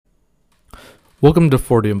Welcome to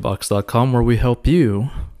 40inbox.com, where we help you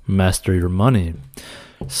master your money.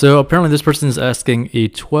 So apparently this person is asking a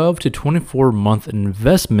 12 to 24 month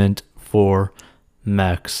investment for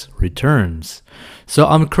max returns. So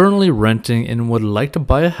I'm currently renting and would like to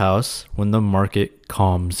buy a house when the market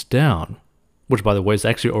calms down, which by the way is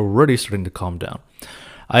actually already starting to calm down.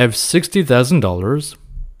 I have $60,000.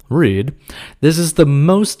 Read, this is the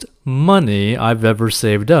most money I've ever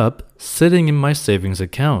saved up sitting in my savings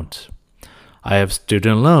account. I have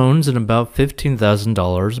student loans and about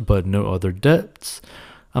 $15,000, but no other debts.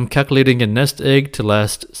 I'm calculating a nest egg to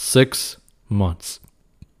last 6 months.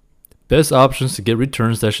 Best options to get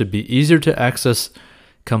returns that should be easier to access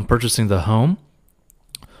come purchasing the home?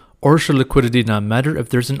 Or should liquidity not matter if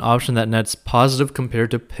there's an option that nets positive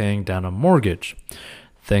compared to paying down a mortgage?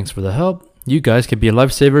 Thanks for the help. You guys can be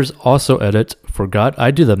lifesavers. Also edit, forgot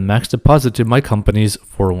I do the max deposit to my company's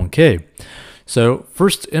 401k. So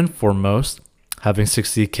first and foremost, having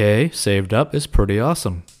 $60K saved up is pretty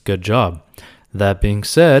awesome. Good job. That being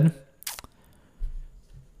said,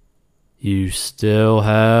 you still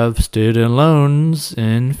have student loans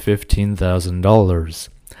in $15,000.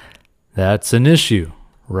 That's an issue,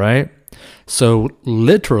 right? So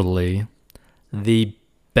literally, the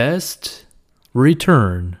best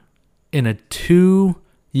return in a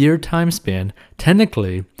 2-year time span,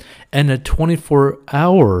 technically, and a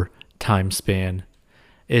 24-hour time span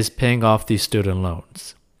is paying off these student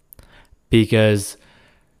loans. Because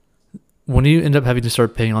when you end up having to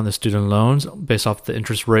start paying on the student loans based off the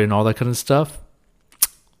interest rate and all that kind of stuff,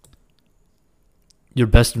 your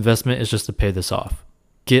best investment is just to pay this off.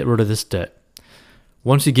 Get rid of this debt.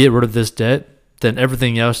 Once you get rid of this debt, then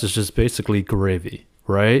everything else is just basically gravy,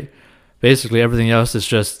 right? Basically, everything else is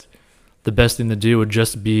just the best thing to do would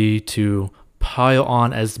just be to pile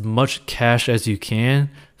on as much cash as you can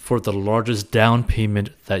for the largest down payment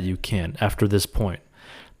that you can after this point.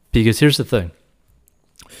 Because here's the thing.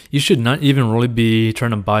 You should not even really be trying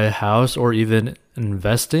to buy a house or even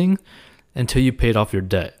investing until you paid off your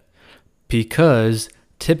debt. Because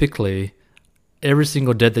typically, every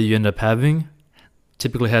single debt that you end up having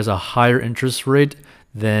typically has a higher interest rate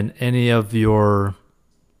than any of your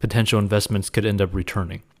potential investments could end up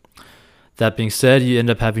returning. That being said, you end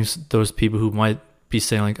up having those people who might be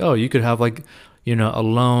saying like, oh, you could have like, a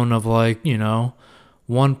loan of like,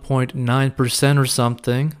 1.9% or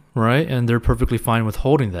something, right? And they're perfectly fine with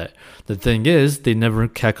holding that. The thing is, they never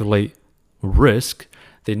calculate risk.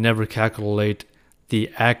 They never calculate the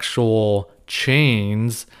actual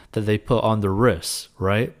chains that they put on the risks,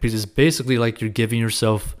 right? Because it's basically like you're giving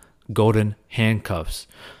yourself golden handcuffs.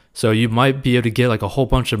 So you might be able to get like a whole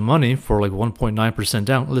bunch of money for like 1.9%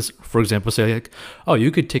 down. Let's, for example, say like, oh,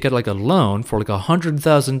 you could take out like a loan for like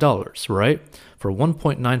 $100,000, right? For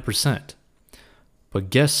 1.9%. But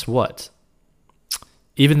guess what?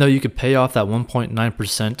 Even though you could pay off that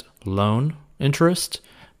 1.9% loan interest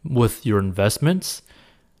with your investments,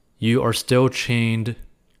 you are still chained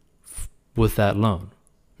with that loan.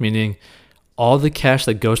 Meaning all the cash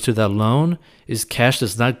that goes to that loan is cash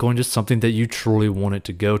that's not going to something that you truly want it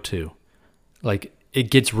to go to. Like, it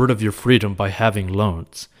gets rid of your freedom by having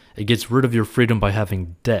loans. It gets rid of your freedom by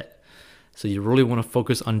having debt. So you really want to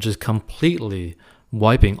focus on just completely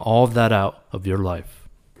wiping all of that out of your life.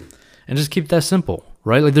 And just keep that simple,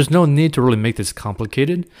 right? Like, there's no need to really make this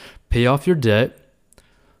complicated. Pay off your debt.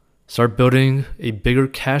 Start building a bigger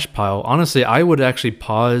cash pile. Honestly, I would actually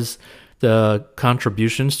pause the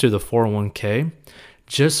contributions to the 401k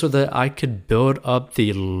just so that I could build up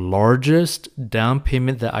the largest down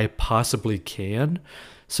payment that I possibly can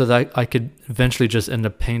so that I could eventually just end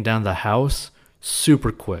up paying down the house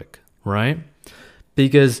super quick, right?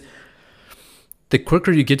 Because the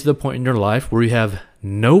quicker you get to the point in your life where you have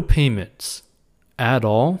no payments at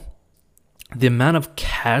all, the amount of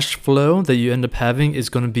cash flow that you end up having is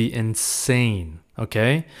going to be insane.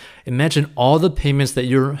 Okay, imagine all the payments that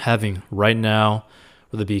you're having right now,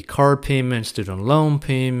 whether it be car payment, student loan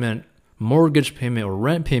payment, mortgage payment, or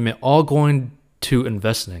rent payment, all going to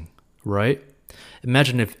investing, right?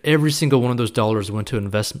 Imagine if every single one of those dollars went to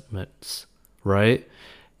investments, right?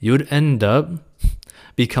 You would end up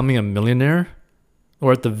becoming a millionaire,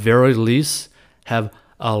 or at the very least, have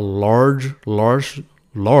a large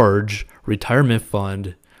retirement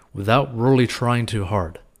fund without really trying too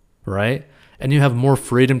hard, right? And you have more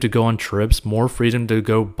freedom to go on trips, more freedom to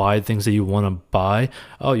go buy things that you want to buy.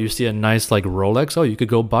 Oh, you see a nice like Rolex. Oh, you could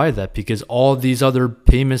go buy that because all these other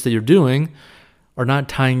payments that you're doing are not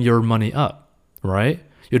tying your money up, right?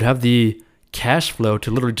 You'd have the cash flow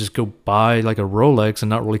to literally just go buy like a Rolex and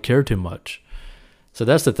not really care too much. So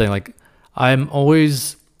that's the thing. Like, I'm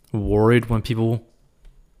always worried when people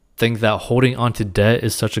think that holding on to debt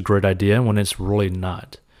is such a great idea when it's really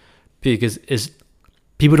not. Because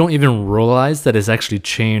people don't even realize that it's actually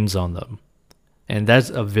chains on them. And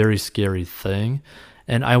that's a very scary thing.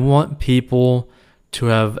 And I want people to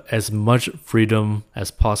have as much freedom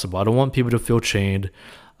as possible. I don't want people to feel chained.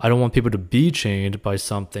 I don't want people to be chained by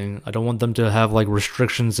something. I don't want them to have like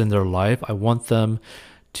restrictions in their life. I want them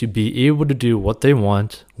to be able to do what they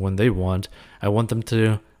want when they want. I want them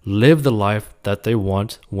to live the life that they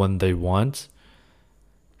want when they want.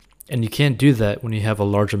 And you can't do that when you have a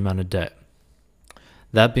large amount of debt.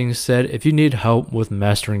 That being said, if you need help with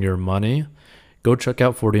mastering your money, go check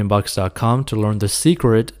out 40inbox.com to learn the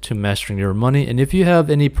secret to mastering your money. And if you have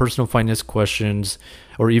any personal finance questions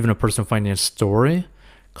or even a personal finance story,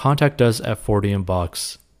 contact us at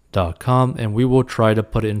 40inbox.com and we will try to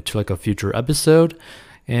put it into like a future episode,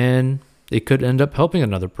 and it could end up helping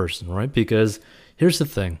another person, right? Because here's the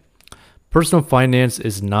thing. Personal finance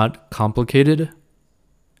is not complicated.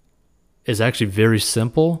 It's actually very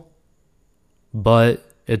simple,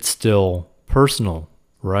 but it's still personal,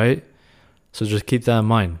 right? So just keep that in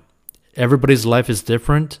mind. Everybody's life is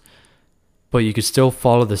different, but you can still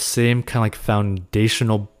follow the same kind of like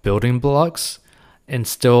foundational building blocks and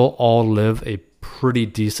still all live a pretty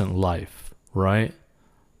decent life, right?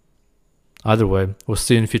 Either way, we'll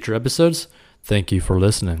see you in future episodes. Thank you for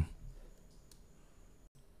listening.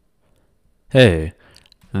 Hey,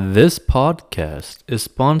 this podcast is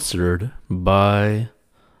sponsored by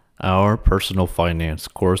our personal finance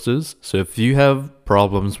courses. So if you have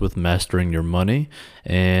problems with mastering your money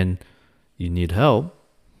and you need help,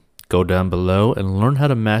 go down below and learn how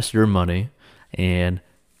to master your money. And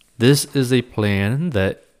this is a plan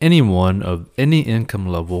that anyone of any income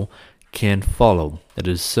level can follow. It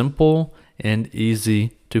is simple and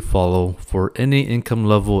easy to follow for any income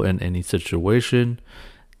level in any situation,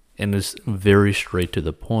 and it's very straight to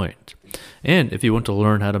the point. And if you want to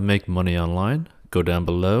learn how to make money online, go down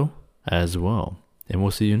below as well. And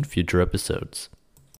we'll see you in future episodes.